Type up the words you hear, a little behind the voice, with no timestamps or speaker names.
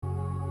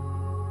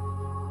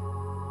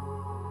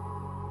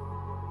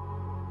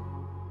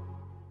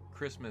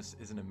Christmas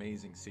is an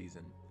amazing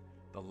season.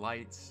 The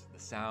lights, the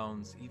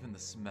sounds, even the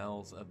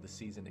smells of the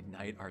season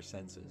ignite our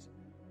senses.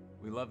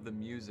 We love the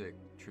music,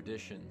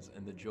 traditions,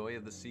 and the joy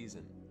of the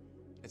season.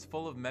 It's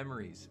full of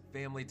memories,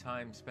 family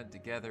time spent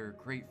together,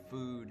 great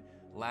food,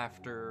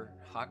 laughter,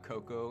 hot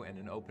cocoa, and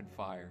an open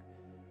fire.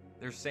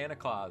 There's Santa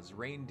Claus,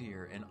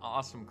 reindeer, and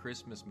awesome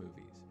Christmas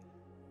movies.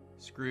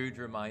 Scrooge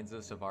reminds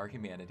us of our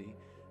humanity,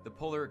 the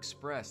Polar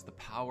Express, the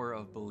power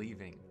of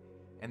believing,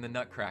 and the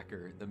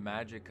Nutcracker, the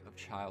magic of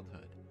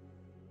childhood.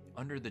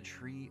 Under the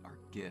tree are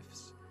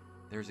gifts.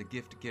 There's a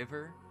gift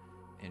giver,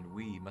 and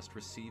we must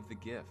receive the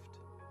gift.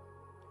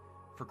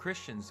 For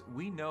Christians,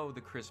 we know the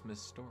Christmas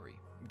story.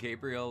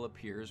 Gabriel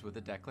appears with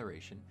a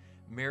declaration.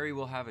 Mary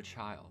will have a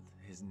child.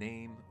 His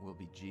name will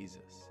be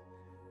Jesus.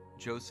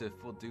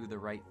 Joseph will do the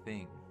right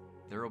thing.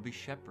 There will be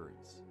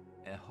shepherds,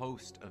 a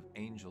host of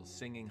angels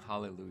singing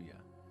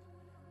hallelujah.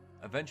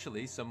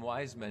 Eventually, some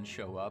wise men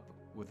show up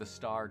with a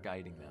star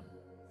guiding them.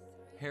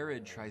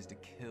 Herod tries to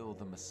kill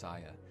the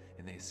Messiah,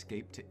 and they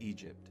escape to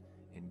Egypt,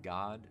 and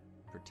God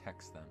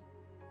protects them.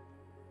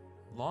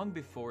 Long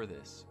before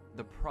this,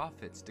 the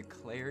prophets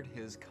declared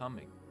his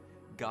coming.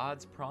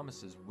 God's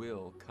promises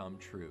will come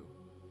true.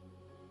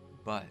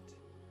 But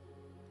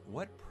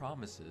what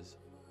promises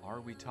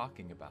are we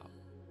talking about?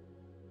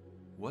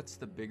 What's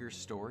the bigger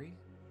story?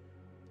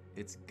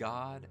 It's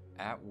God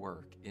at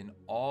work in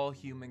all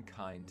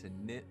humankind to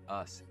knit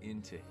us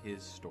into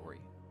his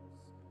story.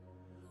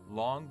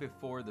 Long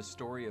before the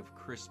story of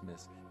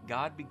Christmas,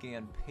 God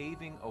began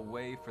paving a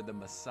way for the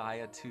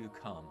Messiah to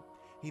come.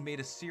 He made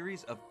a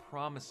series of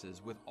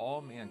promises with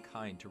all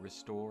mankind to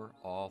restore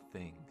all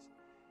things.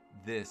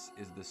 This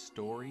is the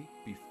story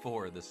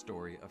before the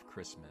story of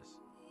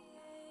Christmas.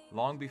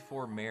 Long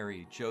before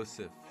Mary,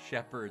 Joseph,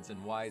 shepherds,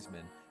 and wise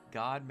men,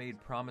 God made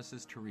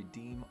promises to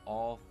redeem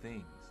all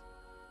things.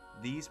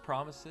 These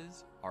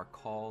promises are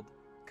called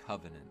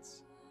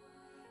covenants,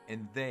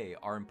 and they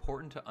are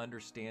important to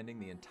understanding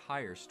the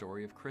entire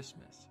story of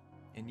Christmas.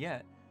 And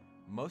yet,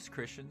 most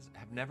Christians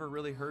have never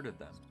really heard of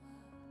them.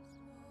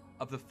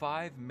 Of the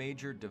 5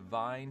 major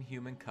divine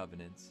human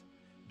covenants,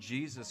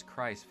 Jesus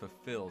Christ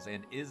fulfills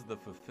and is the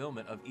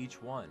fulfillment of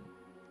each one.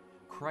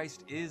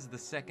 Christ is the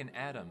second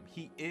Adam.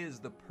 He is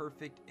the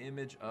perfect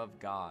image of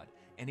God,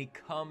 and he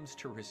comes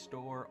to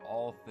restore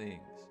all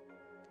things.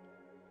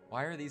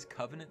 Why are these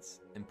covenants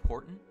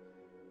important?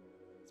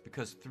 It's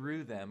because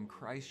through them,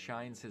 Christ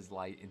shines his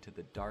light into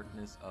the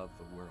darkness of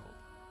the world.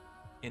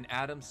 In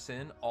Adam's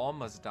sin, all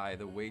must die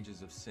the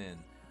wages of sin,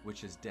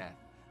 which is death.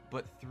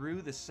 But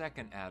through the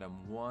second Adam,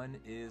 one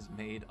is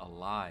made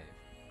alive.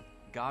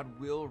 God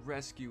will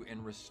rescue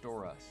and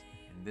restore us,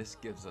 and this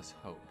gives us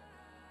hope.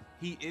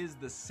 He is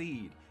the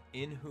seed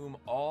in whom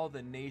all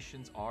the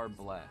nations are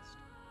blessed.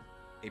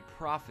 A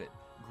prophet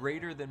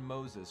greater than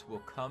Moses will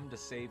come to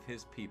save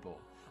his people.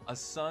 A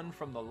son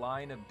from the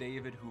line of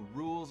David who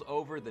rules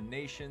over the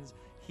nations.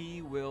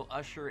 He will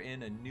usher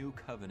in a new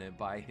covenant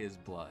by his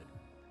blood.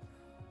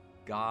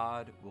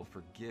 God will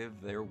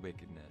forgive their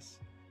wickedness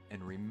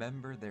and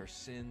remember their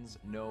sins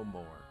no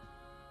more.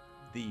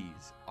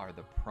 These are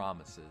the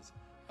promises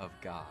of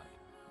God.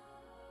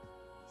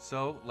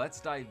 So let's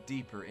dive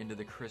deeper into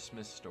the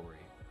Christmas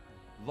story.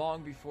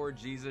 Long before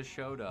Jesus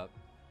showed up,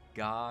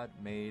 God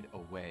made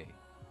a way.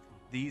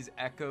 These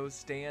echoes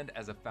stand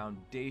as a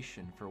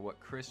foundation for what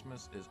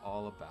Christmas is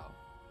all about.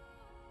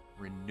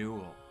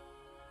 Renewal,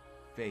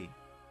 faith,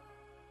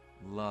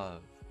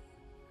 love,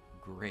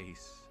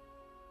 grace,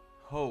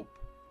 hope,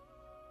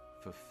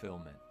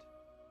 fulfillment.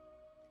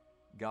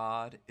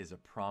 God is a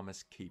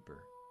promise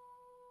keeper.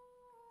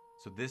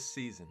 So this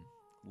season,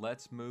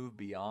 let's move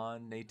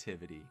beyond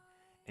nativity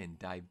and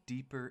dive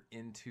deeper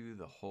into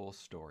the whole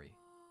story.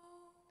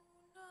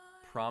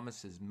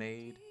 Promises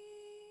made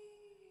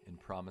and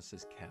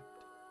promises kept.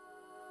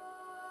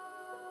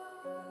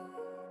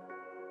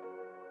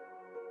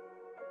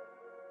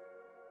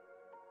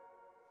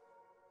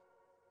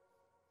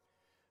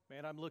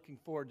 Man, I'm looking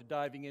forward to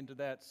diving into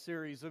that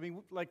series. I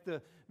mean, like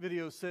the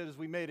video said as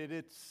we made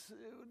it,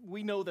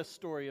 we know the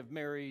story of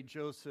Mary,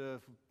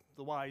 Joseph,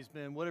 the wise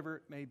men, whatever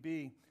it may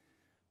be.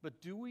 But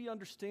do we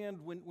understand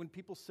when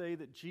people say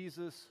that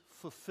Jesus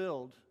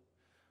fulfilled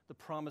the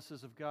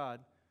promises of God,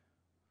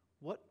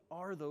 what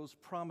are those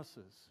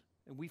promises?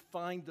 And we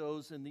find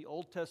those in the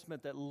Old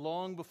Testament that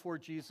long before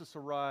Jesus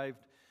arrived,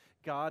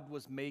 God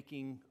was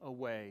making a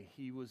way.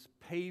 He was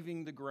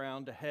paving the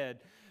ground ahead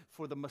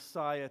for the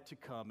Messiah to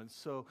come. And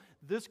so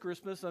this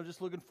Christmas, I'm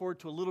just looking forward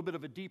to a little bit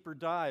of a deeper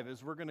dive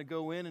as we're going to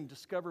go in and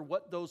discover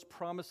what those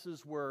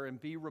promises were and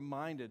be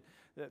reminded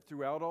that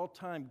throughout all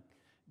time,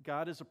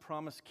 God is a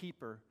promise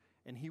keeper,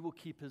 and he will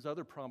keep his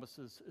other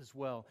promises as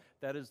well.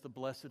 That is the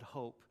blessed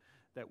hope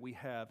that we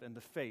have and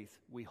the faith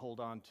we hold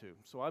on to.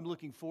 So I'm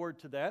looking forward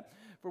to that.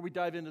 Before we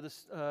dive into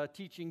this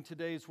teaching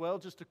today as well,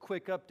 just a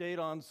quick update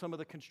on some of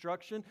the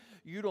construction.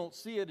 You don't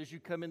see it as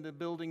you come into the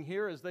building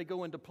here. As they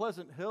go into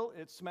Pleasant Hill,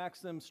 it smacks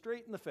them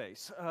straight in the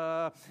face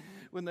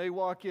when they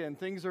walk in.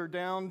 Things are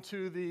down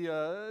to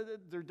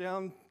they're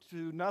down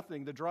to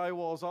nothing. The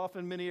drywall's off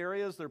in many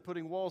areas. They're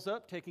putting walls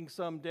up, taking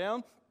some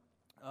down.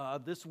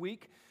 This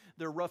week,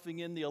 they're roughing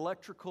in the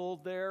electrical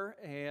there,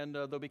 and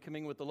they'll be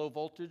coming with the low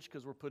voltage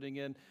because we're putting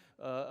in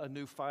a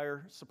new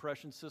fire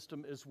suppression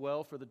system as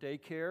well for the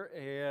daycare.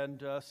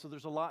 And so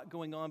there's a lot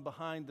going on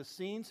behind the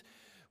scenes.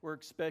 We're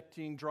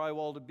expecting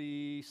drywall to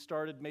be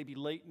started maybe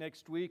late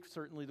next week,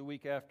 certainly the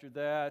week after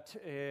that.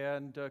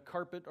 And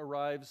carpet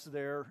arrives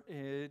there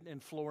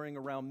and flooring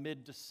around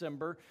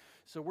mid-December.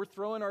 So we're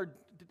throwing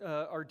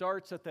our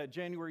darts at that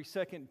January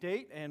 2nd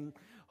date and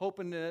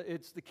hoping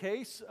it's the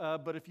case.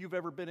 But if you've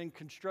ever been in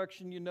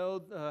construction, you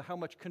know how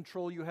much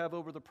control you have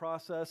over the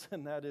process,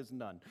 and that is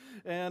none.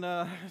 And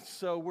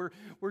so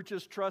we're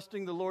just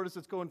trusting the Lord as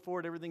it's going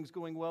forward. Everything's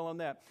going well on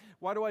that.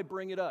 Why do I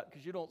bring it up?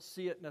 Because you don't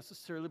see it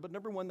necessarily. But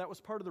number one, that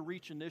was part of the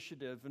REACH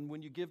initiative. And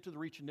when you give to the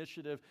REACH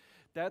initiative,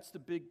 that's the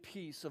big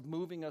piece of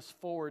moving us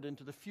forward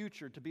into the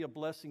future to be a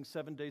blessing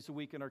 7 days a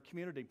week in our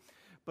community.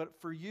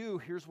 But for you,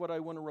 here's what I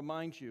want to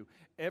remind you.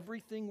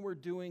 Everything we're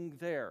doing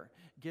there,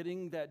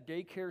 getting that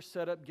daycare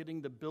set up,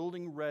 getting the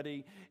building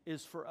ready,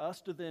 is for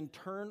us to then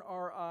turn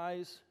our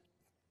eyes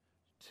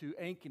to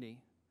Ankeny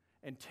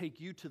and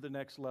take you to the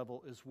next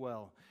level as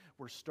well.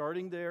 We're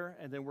starting there,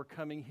 and then we're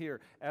coming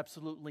here.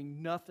 Absolutely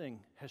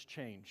nothing has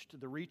changed.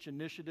 The REACH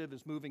initiative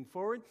is moving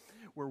forward.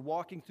 We're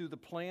walking through the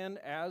plan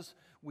as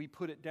we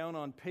put it down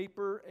on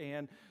paper,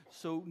 and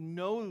so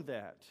know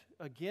that.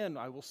 Again,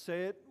 I will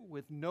say it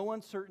with no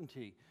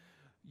uncertainty.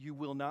 You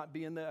will not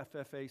be in the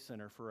FFA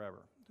Center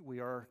forever. We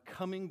are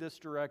coming this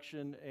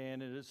direction,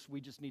 and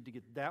we just need to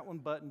get that one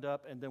buttoned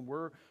up, and then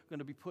we're going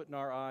to be putting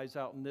our eyes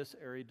out in this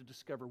area to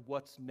discover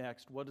what's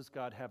next. What does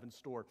God have in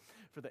store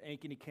for the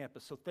Ankeny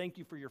campus? So thank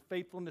you for your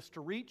faithfulness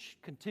to REACH.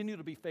 Continue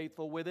to be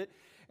faithful with it.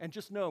 And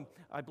just know,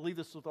 I believe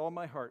this with all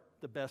my heart,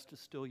 the best is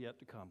still yet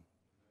to come.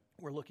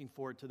 We're looking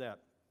forward to that.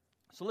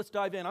 So let's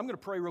dive in. I'm going to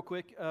pray real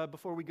quick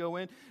before we go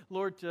in.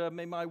 Lord,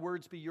 may my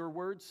words be your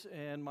words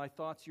and my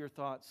thoughts your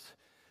thoughts.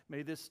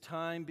 May this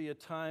time be a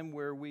time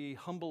where we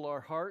humble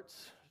our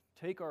hearts,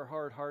 take our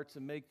hard hearts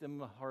and make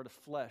them a heart of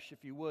flesh,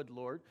 if you would,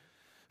 Lord.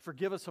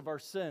 Forgive us of our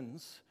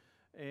sins.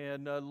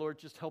 And Lord,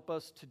 just help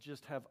us to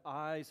just have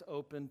eyes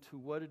open to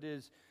what it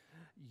is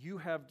you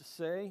have to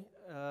say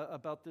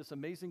about this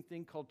amazing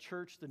thing called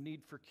church, the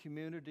need for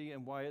community,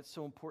 and why it's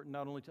so important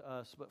not only to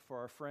us, but for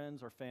our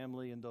friends, our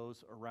family, and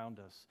those around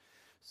us.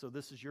 So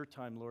this is your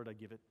time, Lord. I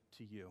give it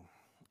to you.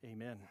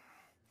 Amen.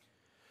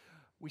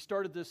 We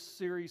started this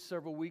series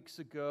several weeks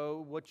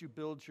ago, What You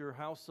Build Your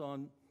House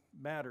On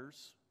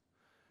Matters,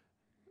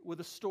 with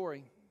a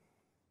story.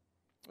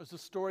 It was a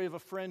story of a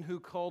friend who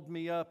called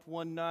me up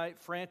one night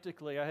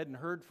frantically. I hadn't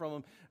heard from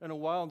him in a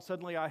while, and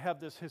suddenly I have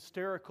this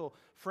hysterical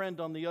friend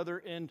on the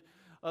other end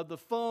of the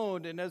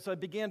phone. And as I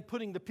began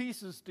putting the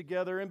pieces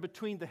together in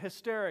between the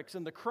hysterics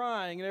and the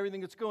crying and everything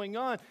that's going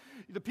on,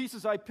 the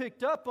pieces I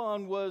picked up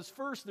on was,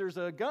 first, there's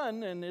a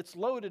gun and it's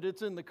loaded,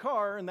 it's in the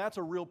car, and that's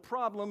a real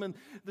problem. And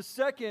the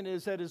second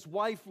is that his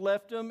wife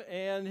left him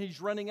and he's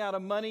running out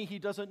of money. He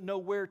doesn't know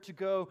where to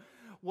go.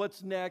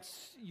 What's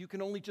next? You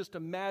can only just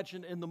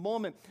imagine in the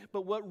moment.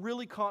 But what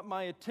really caught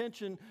my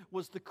attention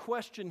was the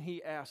question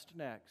he asked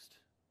next.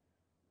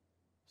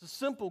 It's a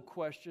simple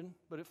question,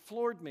 but it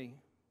floored me.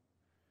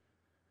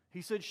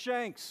 He said,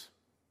 "Shanks,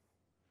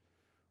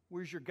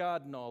 where's your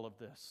God in all of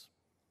this?"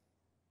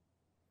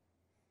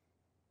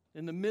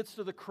 In the midst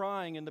of the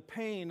crying and the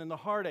pain and the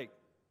heartache,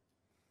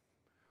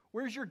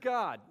 where's your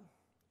God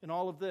in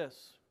all of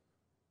this?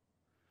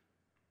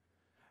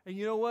 And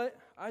you know what?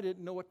 I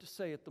didn't know what to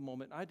say at the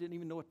moment. I didn't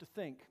even know what to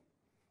think.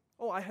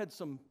 Oh, I had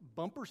some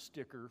bumper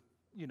sticker,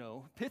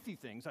 pithy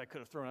things I could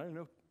have thrown.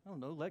 I don't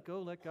know, let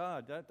go, let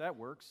God. That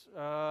works. You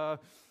know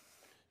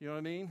what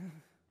I mean?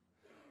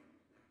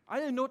 I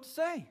didn't know what to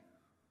say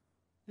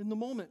in the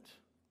moment.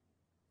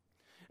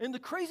 And the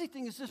crazy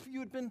thing is, if you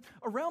had been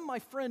around my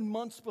friend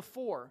months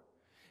before,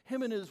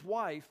 him and his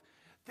wife,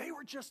 they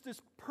were just this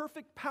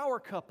perfect power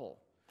couple.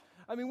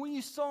 I mean, when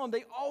you saw them,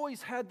 they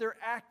always had their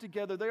act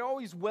together. They're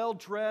always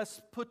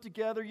well-dressed, put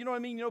together. You know what I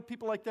mean?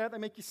 People like that, they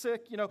make you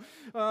sick,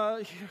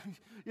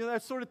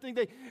 that sort of thing.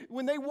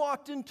 When they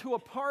walked into a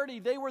party,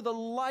 they were the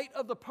light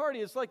of the party.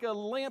 It's like a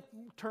lamp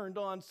turned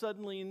on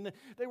suddenly, and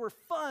they were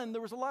fun.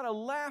 There was a lot of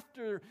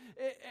laughter,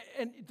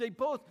 and they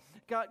both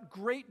got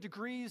great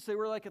degrees. They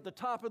were like at the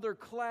top of their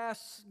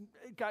class,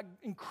 got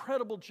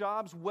incredible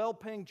jobs,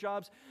 well-paying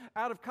jobs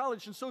out of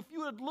college. And so if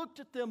you had looked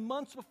at them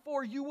months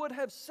before, you would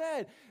have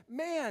said,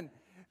 man,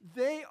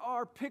 they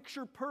are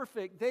picture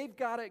perfect. They've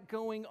got it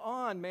going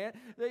on, man.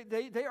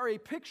 They are a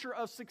picture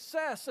of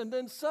success. And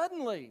then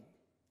suddenly,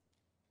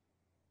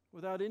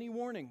 without any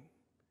warning,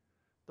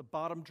 the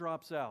bottom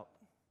drops out.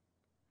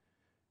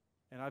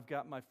 And I've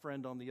got my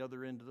friend on the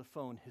other end of the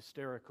phone,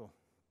 hysterical.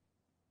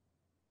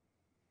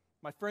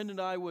 My friend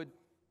and I would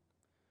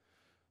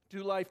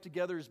do life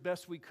together as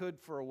best we could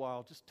for a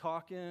while, just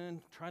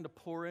talking, trying to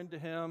pour into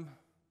him,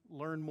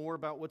 learn more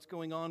about what's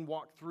going on,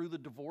 walk through the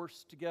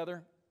divorce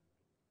together.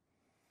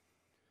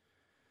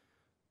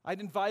 I'd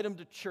invite him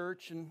to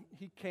church, and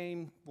he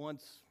came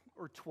once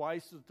or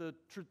twice. The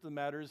truth of the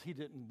matter is he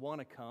didn't want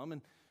to come.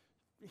 And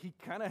he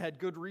kind of had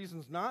good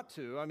reasons not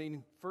to. I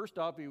mean, first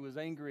off, he was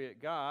angry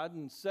at God,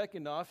 and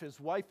second off, his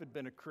wife had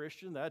been a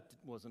Christian. That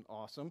wasn't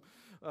awesome.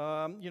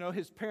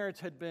 His parents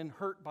had been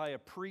hurt by a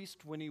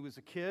priest when he was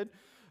a kid.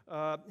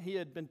 He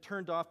had been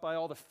turned off by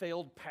all the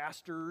failed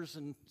pastors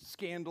and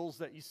scandals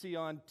that you see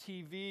on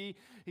TV.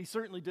 He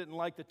certainly didn't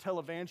like the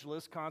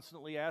televangelists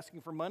constantly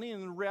asking for money.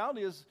 And the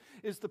reality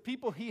is the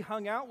people he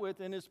hung out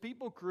with in his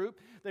people group,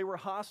 they were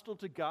hostile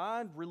to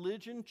God,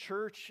 religion,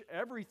 church,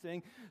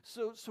 everything.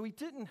 So he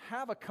didn't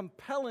have a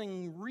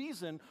compelling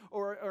reason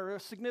or a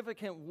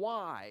significant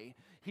why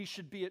he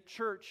should be at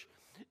church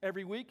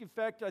every week. In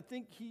fact, I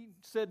think he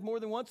said more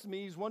than once to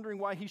me, he's wondering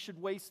why he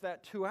should waste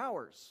that 2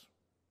 hours.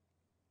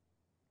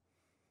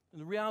 And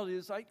the reality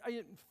is, I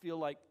didn't feel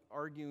like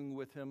arguing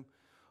with him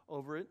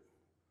over it.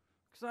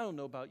 Because I don't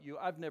know about you,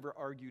 I've never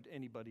argued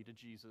anybody to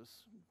Jesus,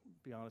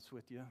 to be honest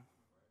with you.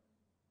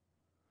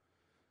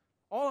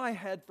 All I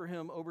had for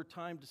him over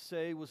time to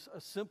say was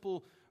a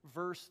simple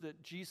verse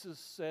that Jesus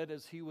said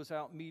as he was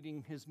out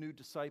meeting his new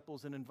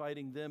disciples and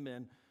inviting them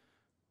in.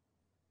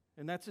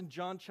 And that's in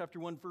John chapter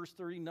 1, verse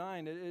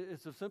 39.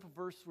 It's a simple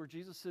verse where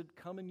Jesus said,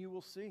 "Come and you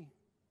will see."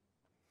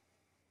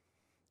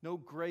 No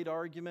great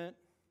argument.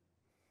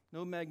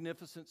 No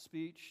magnificent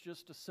speech,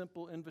 just a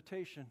simple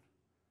invitation.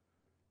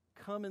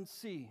 Come and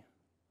see.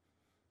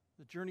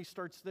 The journey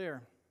starts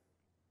there.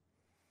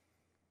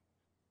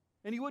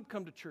 And he would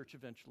come to church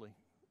eventually.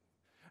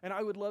 And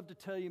I would love to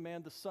tell you,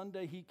 man, the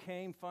Sunday he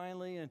came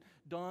finally and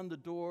dawned the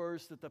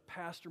doors, that the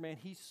pastor, man,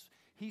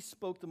 he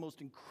spoke the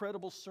most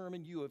incredible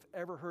sermon you have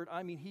ever heard.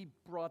 I mean, he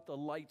brought the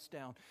lights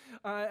down.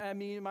 I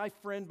mean, my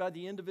friend, by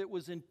the end of it,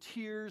 was in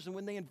tears. And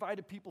when they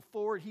invited people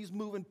forward, he's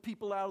moving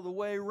people out of the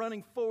way,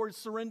 running forward,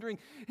 surrendering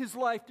his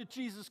life to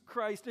Jesus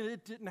Christ. And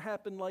it didn't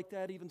happen like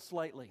that even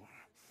slightly.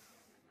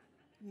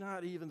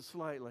 Not even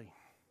slightly.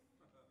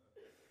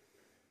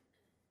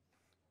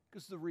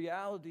 Because the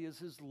reality is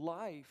his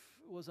life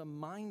was a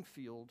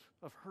minefield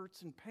of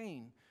hurts and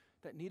pain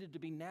that needed to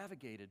be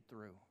navigated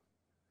through.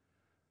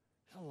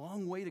 There's a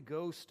long way to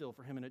go still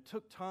for him, and it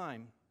took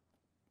time.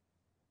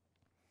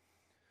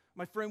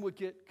 My friend would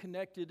get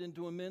connected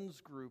into a men's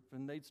group,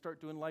 and they'd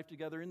start doing life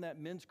together. In that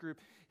men's group,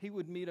 he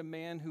would meet a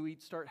man who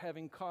he'd start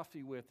having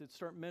coffee with. He'd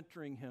start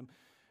mentoring him.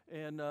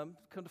 And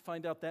come to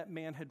find out, that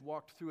man had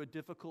walked through a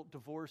difficult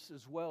divorce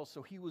as well,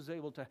 so he was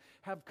able to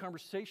have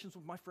conversations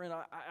with my friend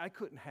I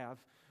couldn't have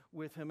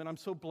with him, and I'm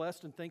so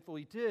blessed and thankful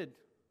he did.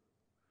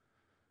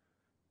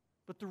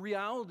 But the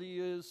reality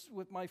is,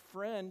 with my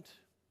friend,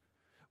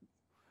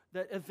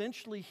 that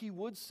eventually he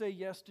would say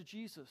yes to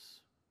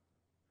Jesus.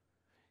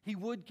 He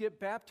would get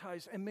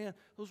baptized. And man,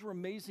 those were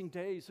amazing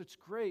days. It's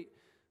great.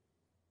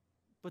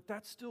 But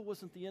that still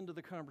wasn't the end of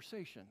the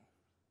conversation.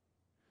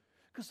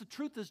 Because the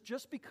truth is,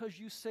 just because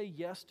you say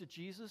yes to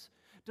Jesus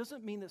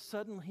doesn't mean that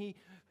suddenly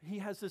he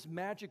has this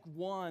magic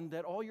wand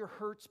that all your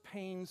hurts,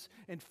 pains,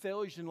 and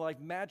failures in life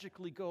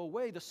magically go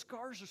away. The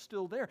scars are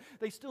still there.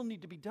 They still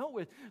need to be dealt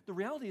with. The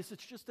reality is,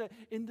 it's just that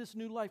in this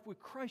new life with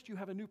Christ, you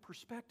have a new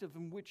perspective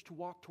in which to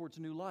walk towards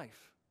new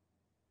life.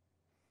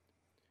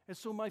 And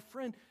so my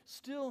friend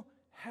still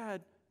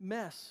had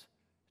mess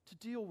to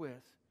deal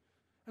with.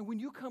 And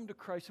when you come to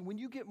Christ and when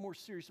you get more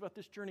serious about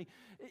this journey,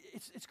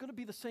 it's going to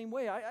be the same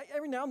way.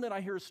 Every now and then I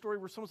hear a story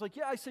where someone's like,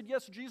 yeah, I said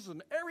yes to Jesus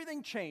and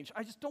everything changed.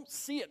 I just don't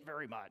see it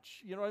very much.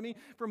 You know what I mean?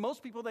 For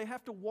most people, they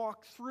have to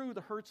walk through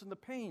the hurts and the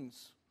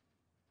pains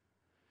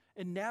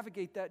and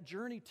navigate that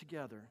journey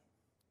together.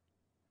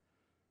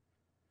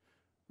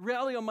 The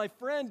reality on my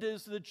friend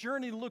is the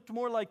journey looked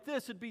more like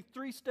this. It'd be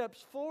 3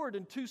 steps forward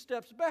and 2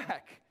 steps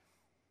back.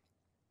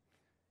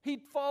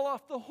 He'd fall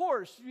off the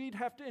horse. You'd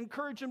have to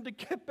encourage him to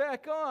get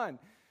back on.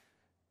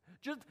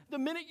 Just the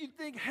minute you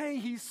think, hey,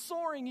 he's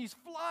soaring, he's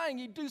flying,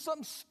 he'd do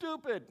something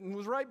stupid, and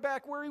was right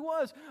back where he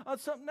was on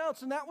something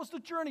else. And that was the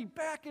journey,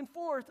 back and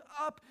forth,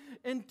 up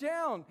and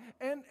down.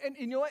 And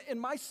you know what? In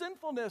my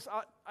sinfulness,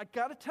 I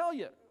got to tell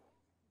you,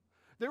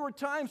 there were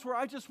times where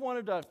I just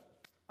wanted to,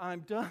 I'm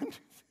done.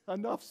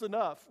 Enough's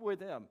enough with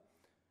him.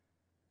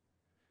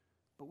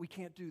 But we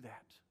can't do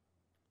that.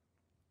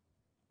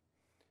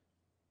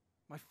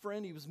 My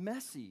friend, he was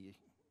messy.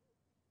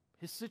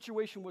 His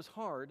situation was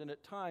hard, and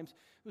at times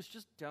it was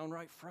just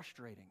downright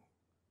frustrating.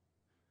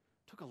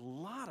 It took a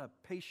lot of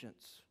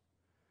patience.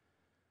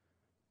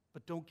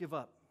 But don't give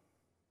up.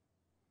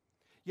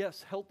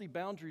 Yes, healthy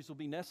boundaries will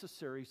be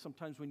necessary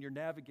sometimes when you're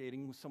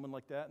navigating with someone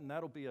like that, and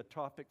that'll be a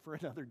topic for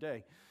another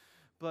day.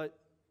 But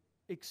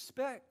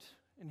expect,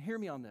 and hear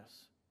me on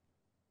this,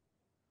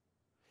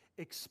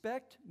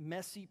 expect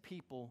messy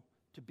people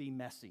to be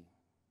messy.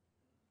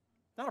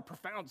 Not a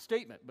profound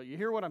statement, but you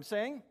hear what I'm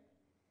saying?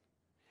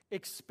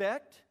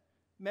 Expect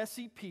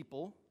messy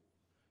people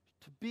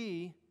to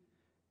be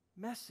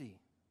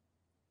messy.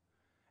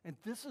 And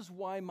this is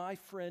why my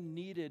friend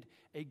needed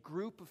a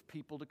group of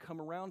people to come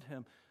around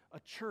him, a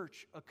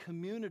church, a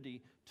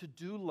community to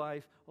do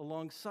life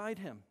alongside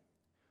him.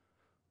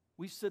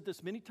 We've said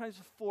this many times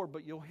before,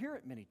 but you'll hear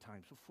it many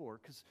times before,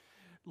 because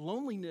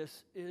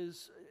loneliness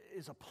is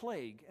a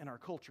plague in our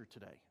culture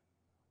today.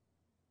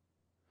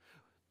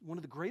 one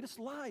of the greatest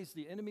lies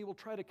the enemy will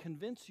try to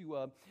convince you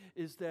of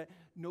is that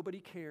nobody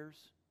cares.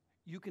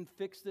 You can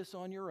fix this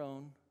on your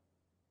own.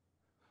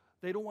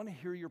 They don't want to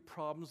hear your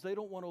problems. They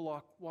don't want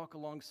to walk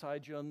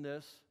alongside you on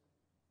this.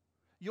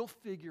 You'll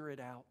figure it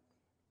out.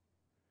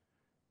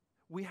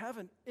 We have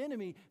an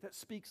enemy that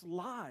speaks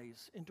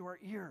lies into our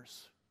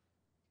ears.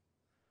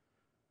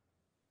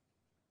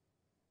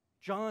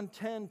 John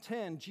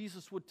 10:10,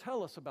 Jesus would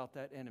tell us about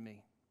that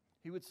enemy.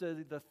 He would say,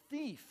 the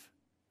thief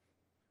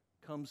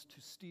comes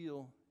to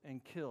steal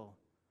and kill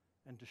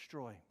and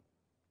destroy.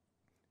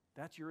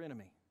 That's your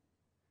enemy.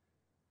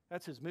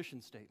 That's his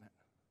mission statement.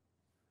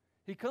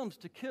 He comes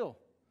to kill,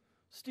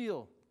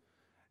 steal,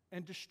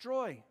 and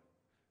destroy.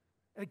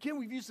 And again,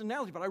 we've used an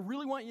analogy, but I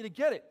really want you to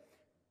get it.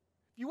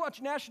 If you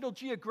watch National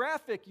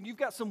Geographic and you've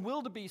got some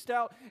wildebeest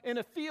out in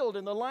a field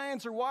and the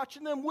lions are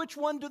watching them, which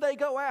one do they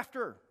go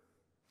after?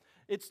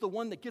 It's the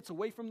one that gets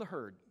away from the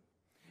herd.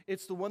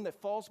 It's the one that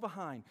falls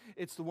behind.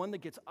 It's the one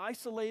that gets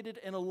isolated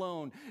and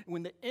alone.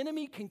 When the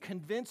enemy can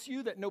convince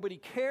you that nobody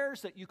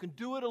cares, that you can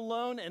do it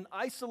alone and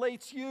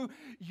isolates you,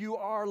 you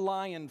are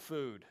lion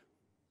food.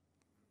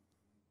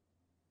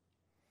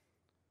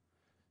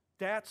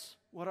 That's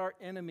what our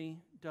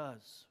enemy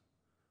does.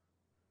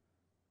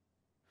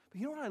 But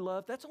you know what I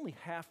love? That's only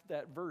half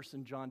that verse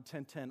in John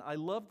 10:10. I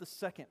love the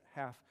second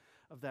half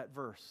of that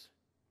verse.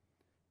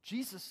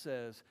 Jesus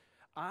says,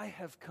 I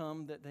have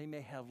come that they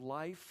may have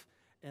life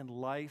and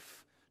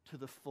life to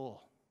the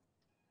full.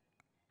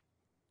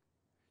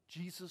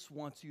 Jesus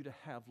wants you to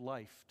have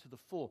life to the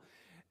full.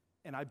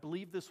 And I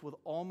believe this with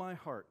all my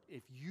heart.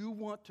 If you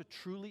want to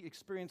truly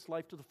experience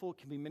life to the full, it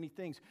can be many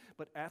things.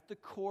 But at the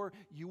core,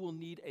 you will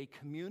need a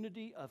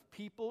community of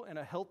people and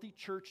a healthy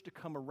church to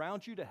come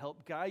around you to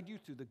help guide you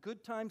through the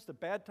good times, the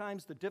bad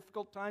times, the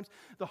difficult times,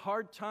 the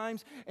hard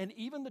times, and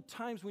even the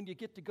times when you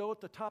get to go at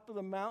the top of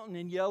the mountain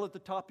and yell at the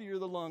top of your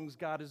lungs,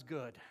 God is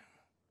good.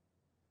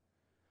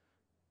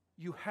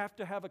 You have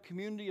to have a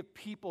community of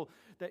people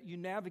that you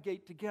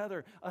navigate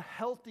together, a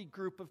healthy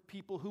group of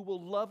people who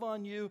will love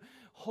on you,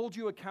 hold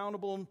you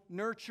accountable,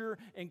 nurture,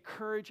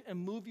 encourage, and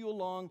move you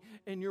along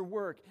in your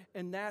work.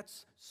 And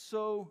that's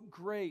so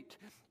great.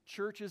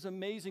 Church is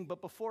amazing,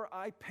 but before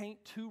I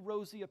paint too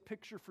rosy a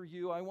picture for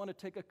you, I want to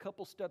take a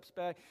couple steps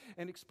back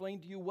and explain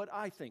to you what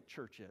I think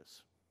church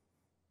is.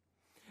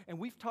 And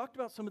we've talked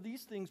about some of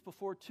these things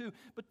before too,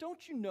 but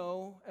don't you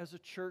know, as a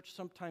church,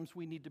 sometimes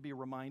we need to be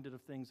reminded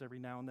of things every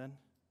now and then?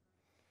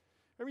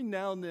 Every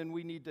now and then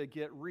we need to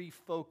get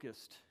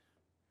refocused.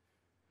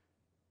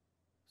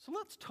 So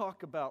let's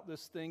talk about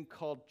this thing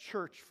called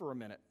church for a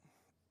minute.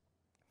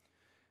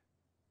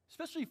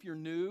 Especially if you're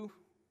new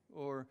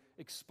or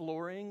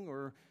exploring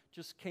or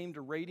just came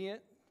to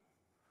Radiant.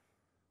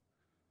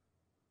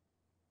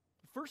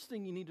 The first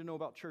thing you need to know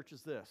about church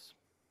is this.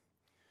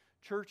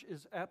 Church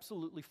is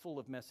absolutely full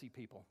of messy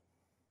people.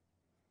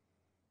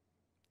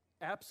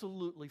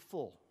 Absolutely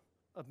full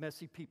of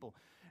messy people.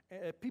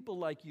 People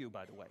like you,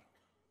 by the way.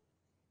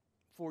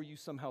 Before you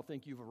somehow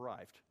think you've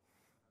arrived.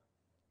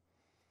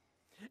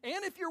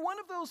 And if you're one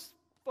of those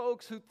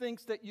folks who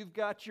thinks that you've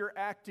got your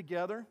act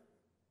together,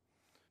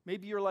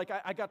 maybe you're like,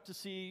 I got to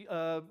see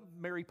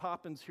Mary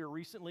Poppins here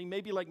recently.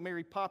 Maybe like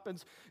Mary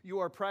Poppins, you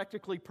are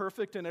practically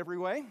perfect in every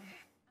way.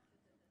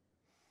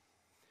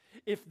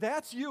 If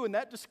that's you and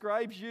that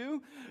describes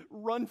you,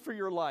 run for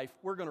your life.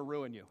 We're going to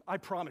ruin you. I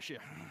promise you.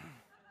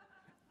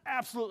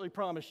 Absolutely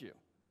promise you.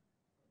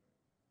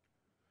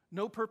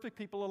 No perfect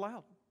people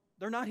allowed.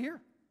 They're not here.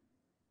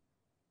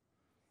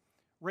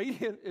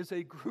 Radiant is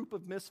a group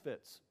of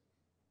misfits,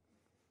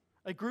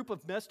 a group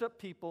of messed up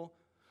people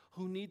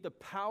who need the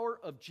power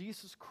of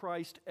Jesus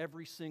Christ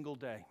every single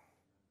day.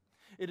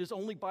 It is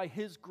only by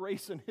His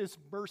grace and His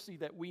mercy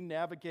that we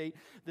navigate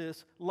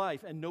this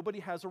life, and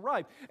nobody has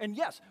arrived. And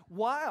yes,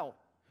 while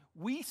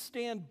we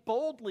stand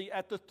boldly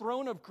at the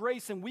throne of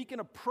grace and we can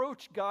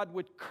approach God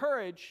with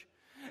courage,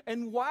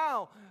 and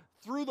while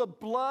through the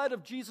blood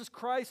of Jesus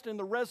Christ and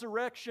the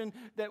resurrection,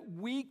 that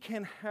we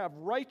can have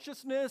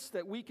righteousness,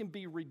 that we can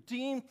be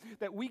redeemed,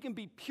 that we can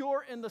be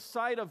pure in the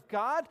sight of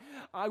God,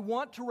 I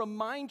want to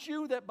remind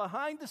you that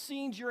behind the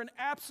scenes you're an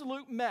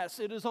absolute mess.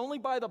 It is only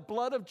by the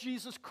blood of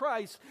Jesus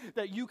Christ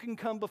that you can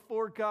come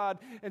before God.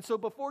 And so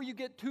before you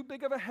get too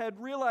big of a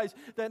head, realize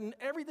that in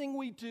everything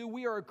we do,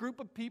 we are a group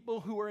of people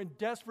who are in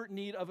desperate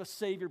need of a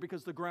Savior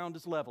because the ground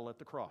is level at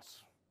the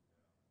cross.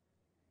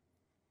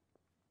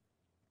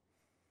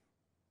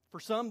 For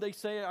some, they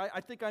say,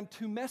 I think I'm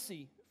too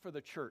messy for the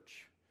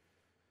church.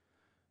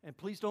 And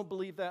please don't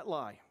believe that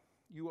lie.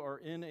 You are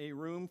in a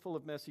room full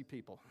of messy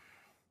people.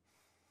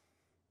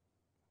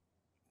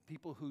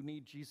 People who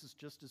need Jesus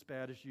just as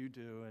bad as you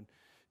do, and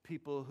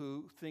people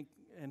who think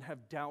and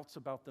have doubts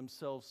about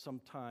themselves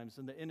sometimes,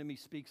 and the enemy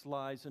speaks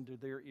lies into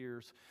their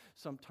ears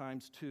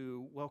sometimes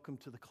too. Welcome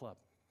to the club.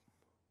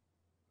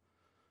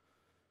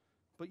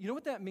 But you know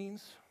what that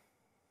means?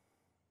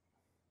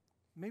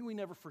 May we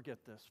never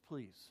forget this,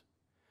 please.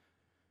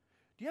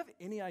 Do you have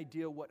any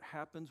idea what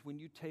happens when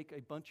you take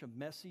a bunch of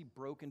messy,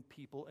 broken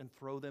people and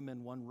throw them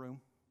in one room?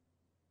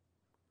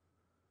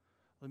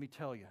 Let me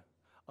tell you,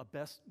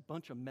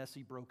 bunch of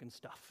messy, broken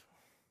stuff.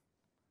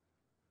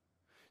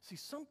 See,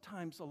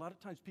 a lot of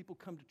times people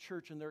come to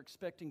church and they're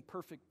expecting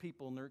perfect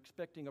people and they're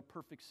expecting a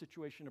perfect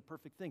situation, a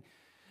perfect thing.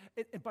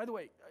 And by the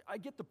way, I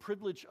get the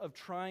privilege of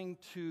trying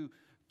to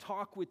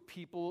talk with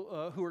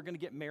people who are going to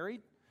get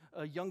married,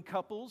 young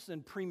couples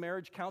and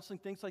pre-marriage counseling,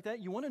 things like that.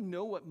 You want to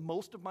know what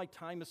most of my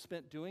time is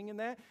spent doing in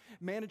that?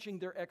 Managing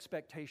their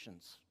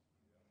expectations.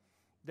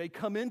 They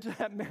come into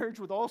that marriage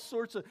with all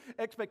sorts of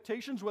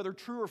expectations, whether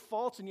true or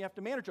false, and you have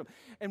to manage them.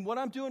 And what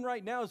I'm doing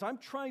right now is I'm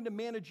trying to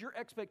manage your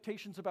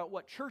expectations about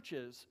what church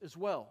is as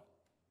well.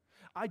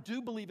 I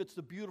do believe it's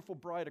the beautiful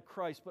bride of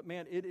Christ, but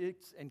man, it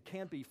is and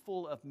can be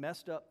full of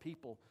messed up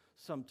people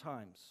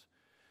sometimes.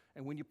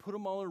 And when you put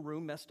them all in a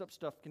room, messed up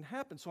stuff can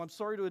happen. So I'm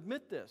sorry to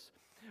admit this,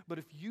 but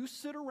if you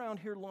sit around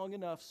here long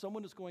enough,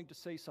 someone is going to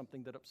say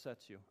something that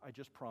upsets you. I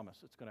just promise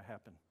it's going to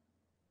happen.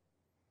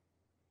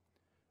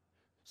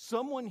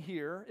 Someone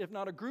here, if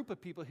not a group of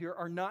people here,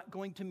 are not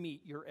going to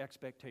meet your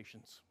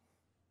expectations.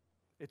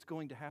 It's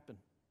going to happen.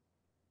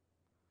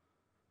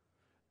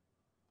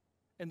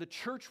 And the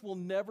church will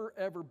never,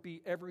 ever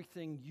be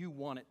everything you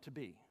want it to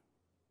be.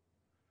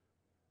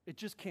 It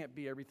just can't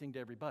be everything to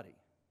everybody.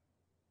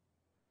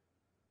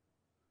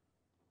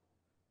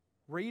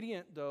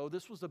 Radiant, though,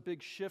 this was a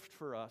big shift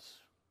for us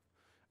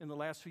in the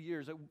last few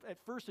years.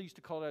 At first, I used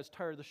to call it I was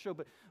tired of the show,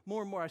 but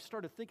more and more I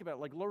started thinking about,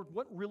 like, Lord,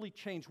 what really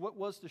changed? What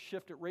was the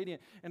shift at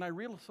Radiant? And I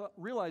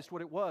realized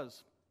what it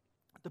was.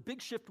 The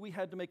big shift we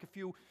had to make a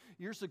few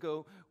years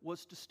ago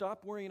was to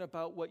stop worrying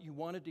about what you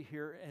wanted to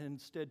hear and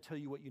instead tell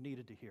you what you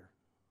needed to hear.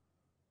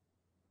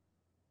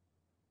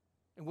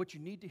 And what you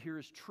need to hear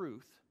is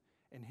truth,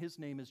 and His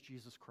name is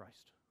Jesus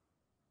Christ.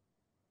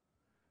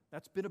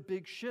 That's been a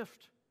big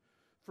shift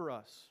for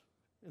us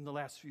in the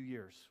last few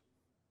years.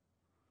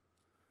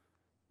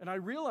 And I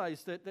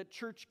realize that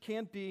church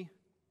can be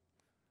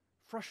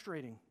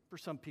frustrating for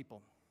some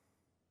people.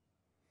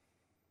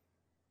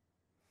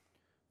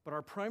 But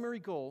our primary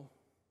goal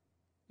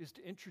is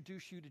to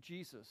introduce you to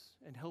Jesus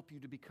and help you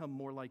to become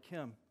more like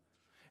Him.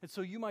 And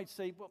so you might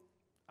say, well,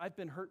 I've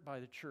been hurt by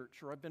the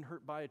church, or I've been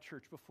hurt by a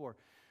church before.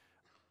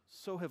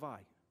 So have I,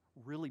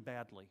 really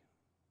badly.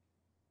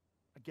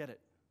 I get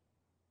it.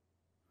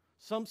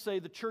 Some say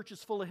the church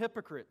is full of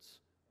hypocrites.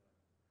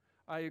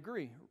 I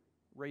agree.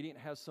 Radiant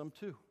has some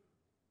too.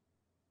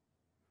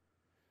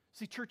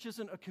 See, church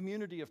isn't a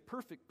community of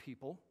perfect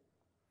people.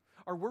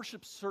 Our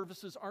worship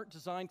services aren't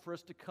designed for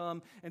us to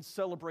come and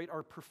celebrate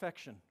our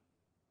perfection.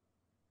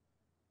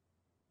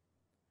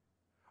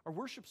 Our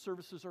worship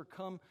services are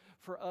come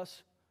for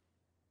us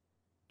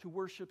to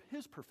worship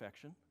His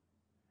perfection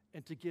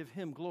and to give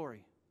Him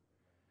glory.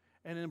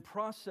 And in the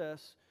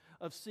process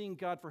of seeing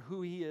God for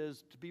who He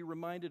is, to be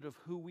reminded of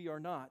who we are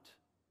not.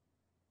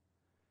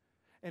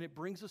 And it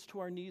brings us to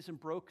our knees in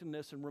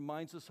brokenness and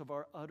reminds us of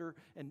our utter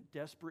and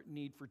desperate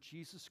need for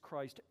Jesus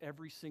Christ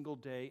every single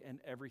day and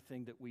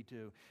everything that we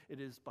do.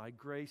 It is by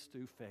grace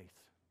through faith.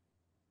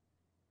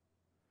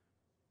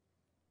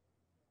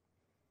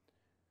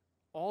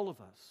 All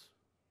of us,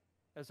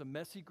 as a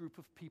messy group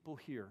of people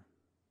here,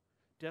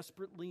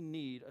 desperately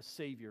need a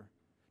Savior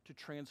to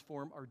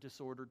transform our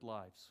disordered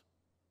lives.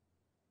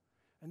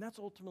 And that's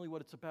ultimately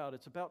what it's about.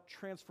 It's about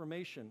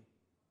transformation.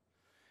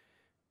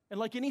 And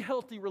like any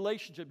healthy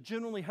relationship,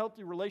 genuinely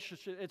healthy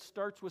relationship, it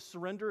starts with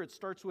surrender, it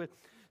starts with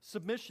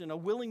submission, a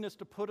willingness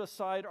to put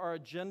aside our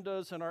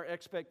agendas and our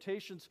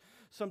expectations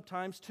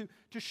sometimes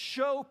to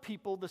show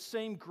people the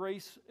same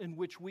grace in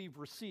which we've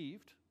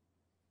received,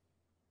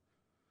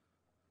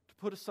 to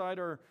put aside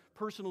our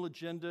personal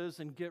agendas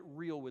and get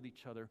real with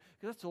each other.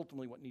 Because that's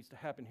ultimately what needs to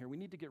happen here. We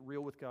need to get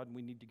real with God and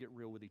we need to get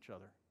real with each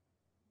other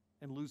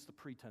and lose the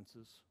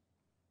pretenses.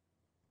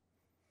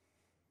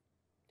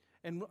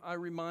 And I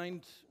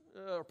remind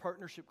our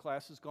partnership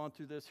class has gone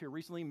through this here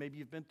recently. Maybe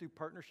you've been through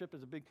partnership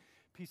as a big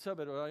piece of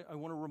it. I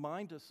want to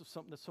remind us of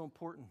something that's so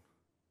important.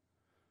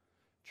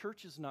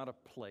 Church is not a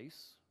place.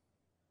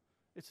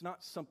 It's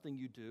not something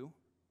you do.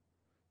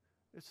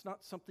 It's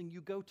not something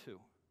you go to.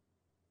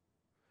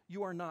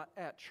 You are not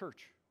at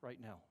church right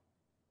now.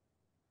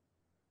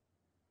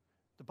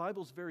 The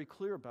Bible's very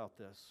clear about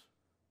this.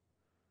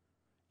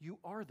 You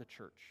are the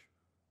church.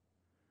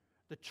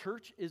 The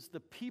church is the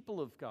people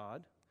of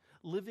God,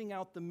 living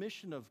out the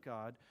mission of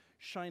God,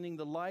 shining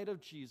the light of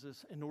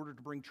Jesus in order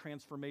to bring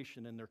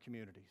transformation in their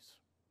communities.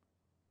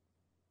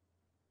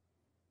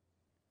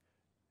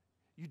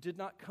 You did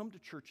not come to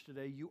church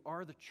today. You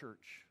are the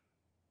church.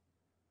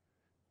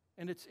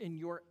 And it's in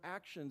your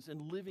actions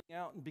and living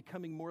out and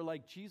becoming more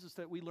like Jesus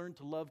that we learn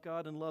to love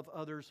God and love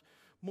others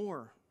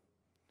more.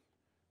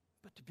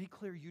 But to be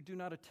clear, you do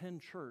not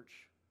attend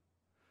church.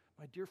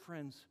 My dear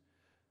friends,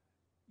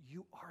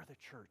 you are the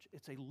church.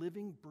 It's a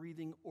living,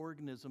 breathing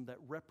organism that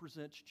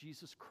represents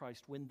Jesus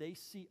Christ. When they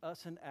see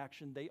us in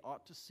action, they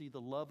ought to see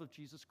the love of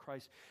Jesus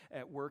Christ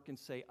at work and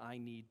say, I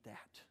need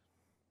that.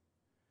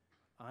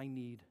 I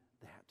need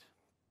that.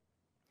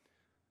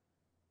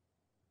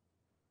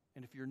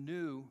 And if you're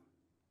new,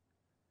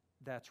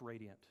 that's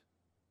Radiant.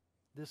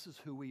 This is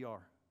who we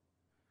are.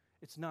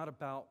 It's not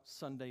about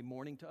Sunday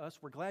morning to us.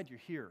 We're glad you're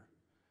here.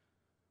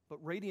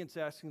 But Radiant's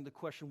asking the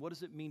question, what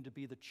does it mean to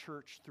be the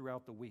church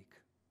throughout the week?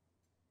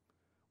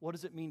 What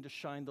does it mean to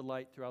shine the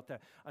light throughout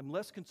that? I'm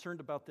less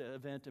concerned about the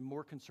event and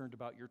more concerned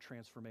about your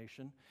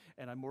transformation,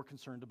 and I'm more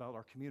concerned about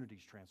our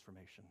community's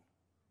transformation.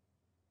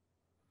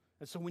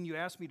 And so when you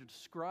ask me to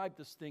describe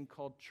this thing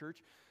called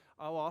church,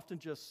 I'll often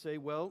just say,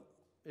 well,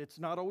 it's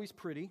not always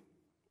pretty.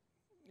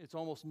 It's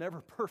almost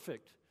never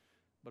perfect,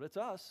 but it's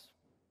us.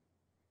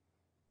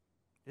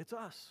 It's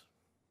us.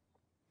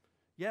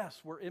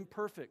 Yes, we're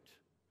imperfect.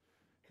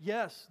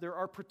 Yes, there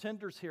are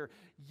pretenders here.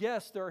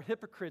 Yes, there are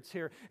hypocrites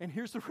here. And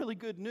here's the really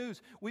good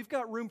news. We've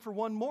got room for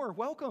one more.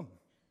 Welcome.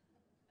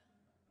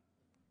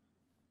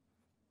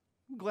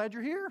 I'm glad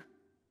you're here.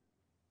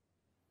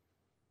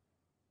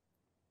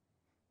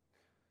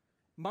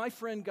 My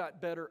friend got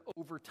better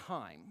over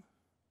time,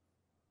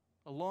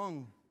 a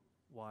long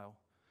while,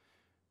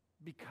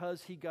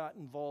 because he got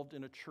involved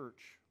in a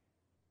church.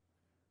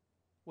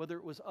 Whether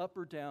it was up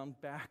or down,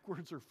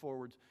 backwards or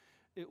forwards,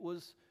 it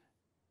was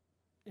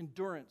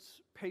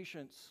endurance,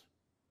 patience,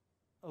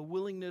 a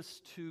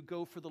willingness to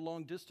go for the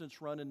long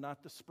distance run and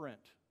not the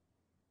sprint.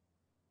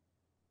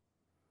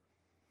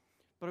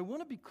 But I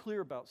want to be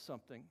clear about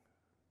something,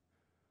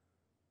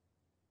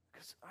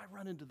 because I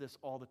run into this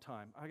all the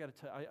time. I got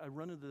to tell you, I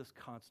run into this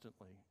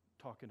constantly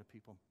talking to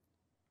people.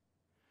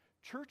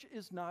 Church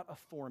is not a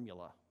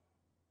formula.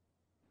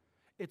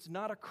 It's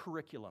not a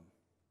curriculum.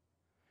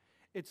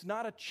 It's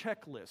not a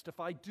checklist. If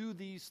I do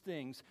these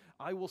things,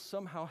 I will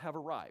somehow have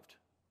arrived.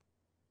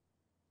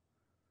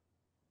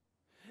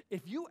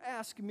 If you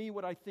ask me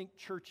what I think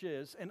church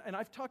is, and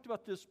I've talked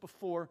about this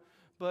before,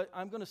 but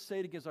I'm going to say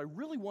it again because I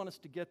really want us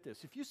to get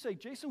this. If you say,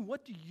 Jason,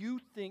 what do you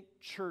think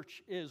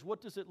church is? What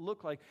does it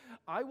look like?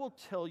 I will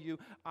tell you,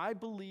 I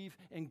believe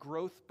in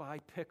growth by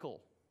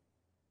pickle.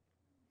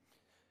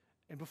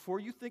 And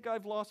before you think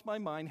I've lost my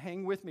mind,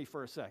 hang with me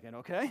for a second,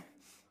 okay?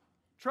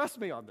 Trust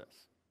me on this.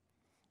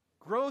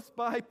 Growth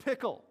by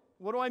pickle.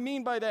 What do I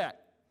mean by that?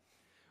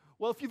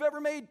 Well, if you've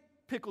ever made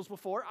pickles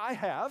before, I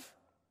have.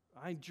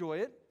 I enjoy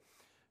it.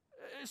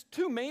 There's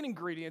two main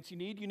ingredients you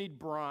need. You need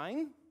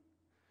brine,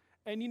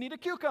 and you need a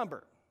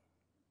cucumber.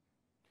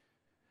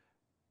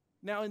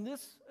 Now, in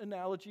this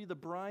analogy, the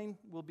brine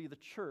will be the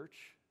church,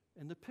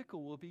 and the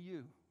pickle will be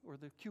you, or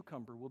the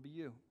cucumber will be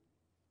you.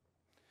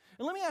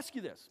 And let me ask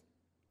you this.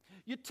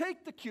 You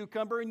take the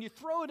cucumber and you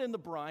throw it in the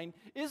brine.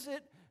 Is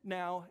it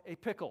now a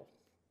pickle?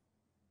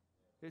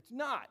 It's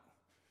not.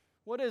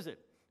 What is it?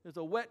 It's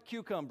a wet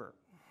cucumber.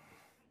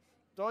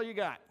 That's all you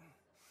got.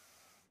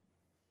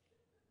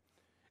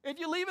 If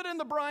you leave it in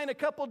the brine a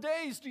couple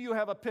days, do you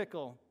have a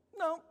pickle?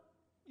 No,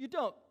 you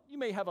don't. You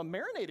may have a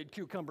marinated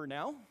cucumber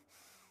now,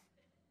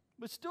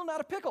 but still not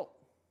a pickle.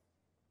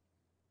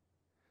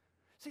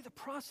 See, the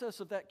process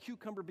of that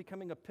cucumber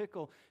becoming a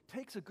pickle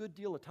takes a good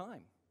deal of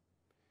time.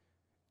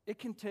 It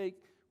can take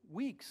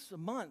weeks, a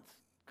month,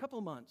 a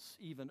couple months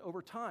even,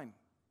 over time.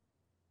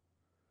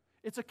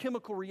 It's a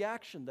chemical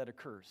reaction that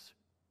occurs.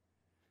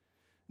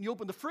 You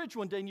open the fridge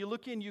one day and you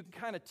look in, you can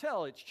kind of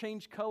tell it's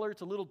changed color,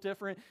 it's a little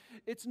different.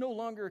 It's no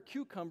longer a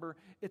cucumber,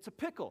 it's a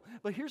pickle.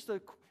 But here's the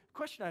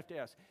question I have to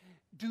ask.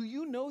 Do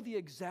you know the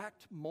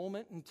exact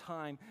moment in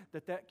time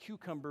that that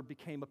cucumber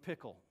became a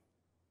pickle?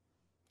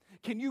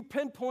 Can you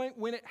pinpoint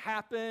when it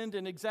happened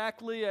and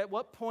exactly at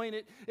what point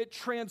it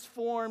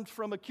transformed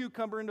from a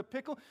cucumber into a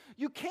pickle?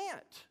 You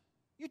can't.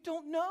 You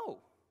don't know.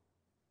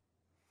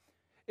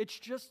 It's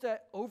just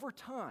that over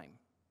time,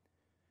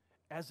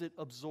 as it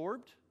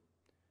absorbed,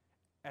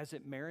 as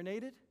it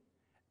marinated,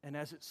 and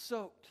as it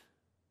soaked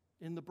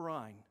in the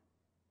brine,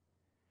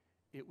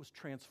 it was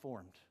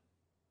transformed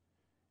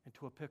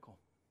into a pickle.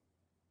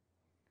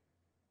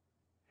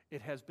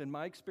 It has been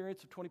my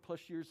experience of 20 plus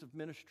years of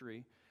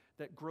ministry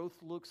that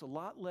growth looks a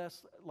lot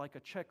less like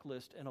a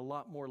checklist and a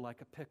lot more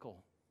like a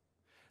pickle.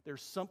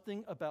 There's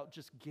something about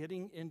just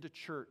getting into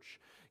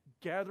church,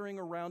 gathering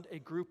around a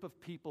group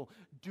of people,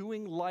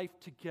 doing life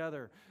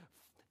together,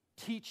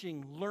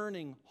 teaching,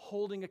 learning,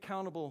 holding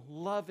accountable,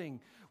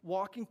 loving,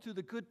 walking through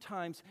the good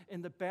times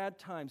and the bad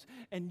times.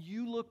 And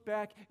you look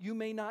back, you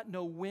may not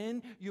know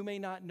when, you may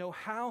not know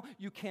how,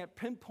 you can't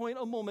pinpoint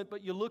a moment,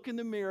 but you look in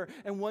the mirror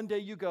and one day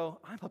you go,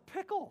 I'm a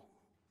pickle.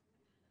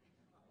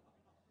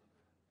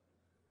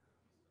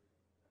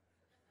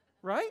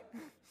 Right?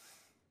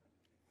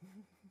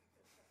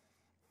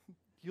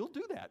 You'll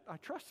do that.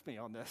 Trust me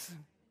on this.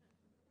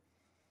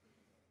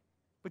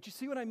 But you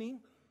see what I mean?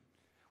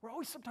 We're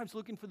always sometimes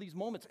looking for these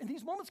moments, and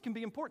these moments can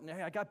be important.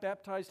 Hey, I got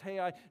baptized. Hey,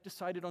 I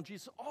decided on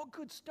Jesus. All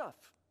good stuff.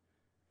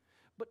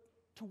 But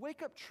to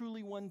wake up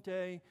truly one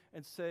day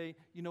and say,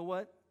 you know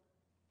what?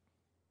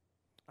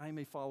 I am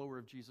a follower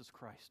of Jesus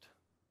Christ.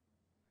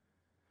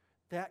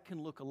 That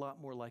can look a lot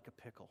more like a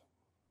pickle.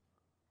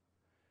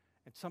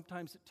 And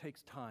sometimes it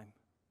takes time.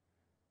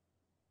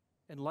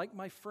 And like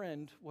my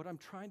friend, what I'm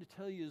trying to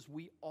tell you is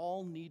we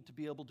all need to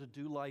be able to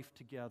do life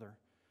together,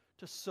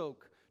 to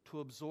soak, to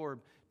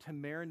absorb, to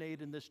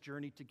marinate in this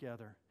journey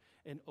together.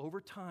 And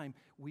over time,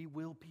 we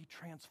will be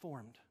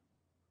transformed.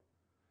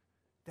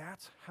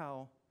 That's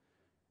how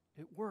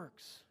It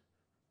works.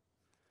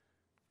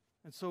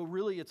 And so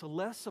really it's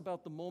less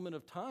about the moment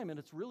of time and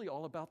it's really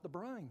all about the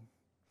brine.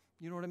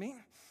 You know what I mean?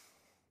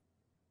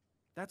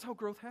 That's how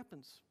growth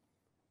happens.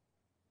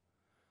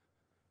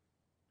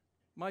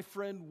 My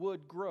friend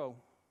would grow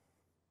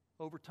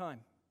over time.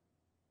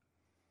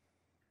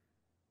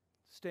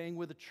 Staying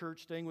with a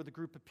church, staying with a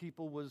group of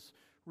people was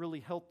really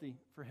healthy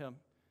for him.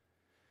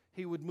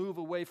 He would move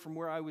away from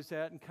where I was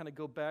at and kind of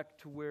go back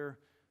to where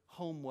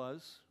home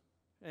was.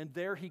 And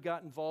there he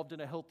got involved in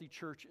a healthy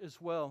church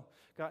as well.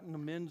 Got in a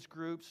men's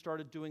group,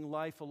 started doing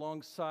life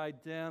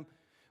alongside them,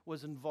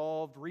 was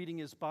involved, reading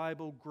his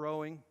Bible,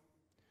 growing.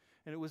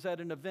 And it was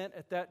at an event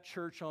at that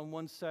church on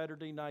one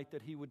Saturday night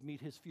that he would meet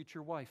his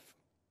future wife.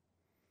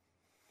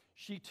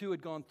 She too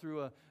had gone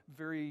through a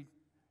very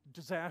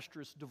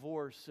disastrous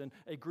divorce, and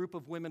a group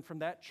of women from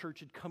that church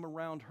had come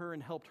around her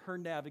and helped her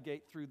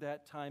navigate through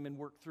that time and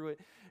work through it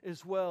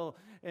as well.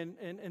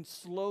 And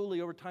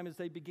slowly over time as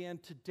they began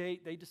to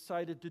date, they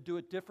decided to do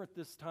it different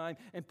this time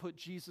and put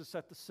Jesus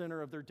at the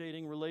center of their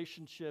dating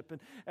relationship. And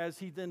as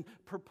he then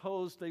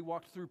proposed, they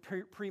walked through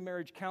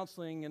pre-marriage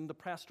counseling, and the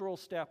pastoral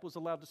staff was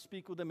allowed to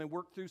speak with them and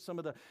work through some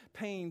of the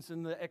pains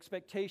and the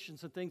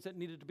expectations and things that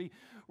needed to be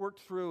worked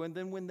through. And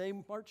then when they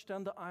marched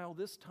down the aisle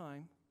this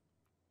time,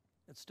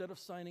 instead of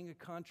signing a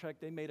contract,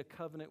 they made a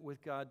covenant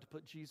with God to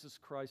put Jesus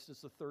Christ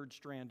as the third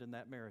strand in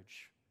that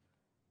marriage.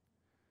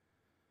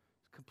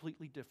 It's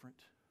completely different.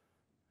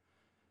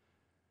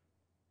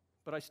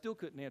 But I still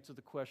couldn't answer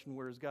the question,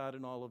 where is God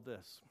in all of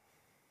this?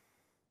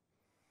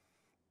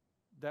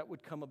 That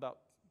would come about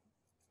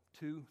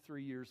 2-3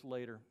 years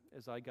later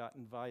as I got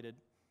invited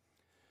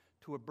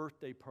to a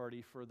birthday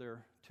party for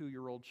their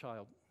 2-year-old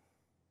child.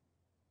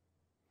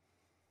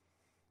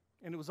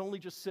 And it was only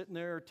just sitting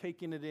there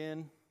taking it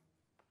in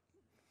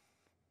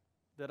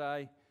that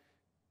I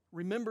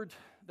remembered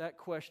that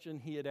question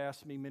he had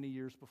asked me many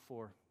years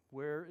before.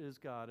 Where is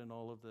God in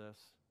all of this?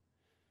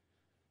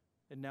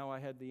 And now I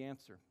had the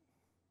answer.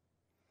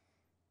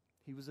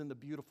 He was in the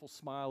beautiful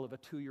smile of a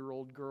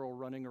 2-year-old girl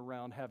running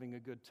around having a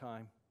good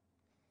time.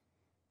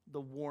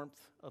 The warmth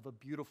of a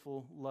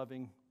beautiful,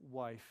 loving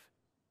wife.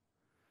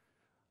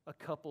 A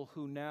couple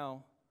who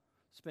now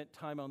spent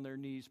time on their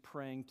knees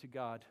praying to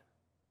God.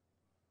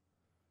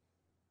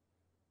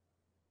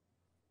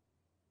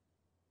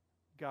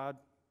 God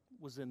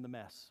was in the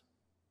mess.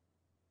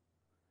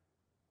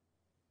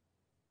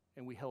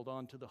 And we held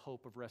on to the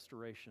hope of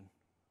restoration.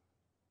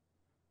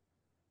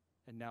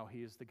 And now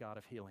He is the God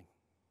of healing.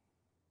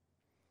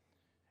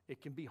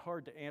 It can be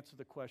hard to answer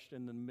the question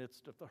in the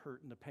midst of the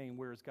hurt and the pain.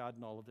 Where is God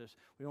in all of this?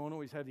 We don't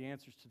always have the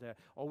answers to that.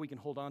 All we can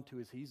hold on to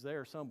is He's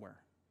there somewhere.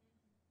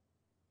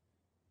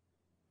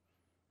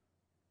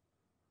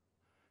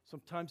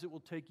 Sometimes it will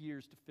take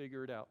years to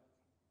figure it out.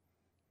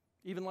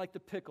 Even like the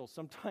pickle,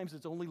 sometimes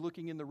it's only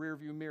looking in the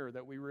rearview mirror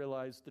that we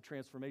realize the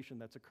transformation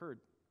that's occurred.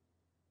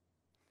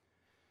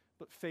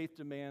 But faith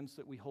demands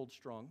that we hold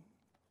strong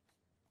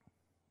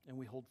and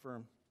we hold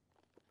firm.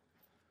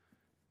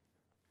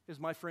 Is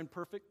my friend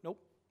perfect? Nope.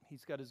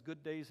 He's got his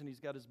good days and he's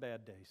got his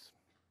bad days.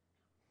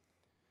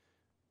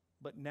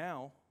 But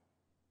now,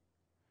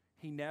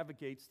 he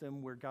navigates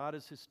them where God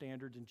is his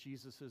standard and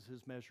Jesus is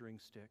his measuring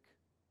stick.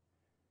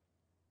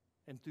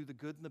 And through the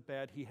good and the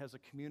bad, he has a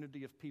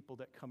community of people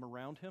that come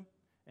around him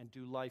and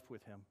do life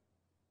with him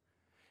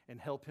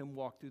and help him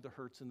walk through the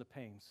hurts and the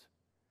pains.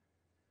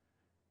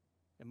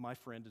 And my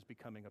friend is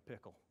becoming a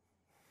pickle.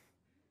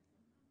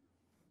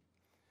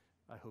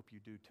 I hope you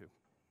do too.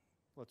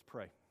 Let's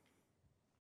pray.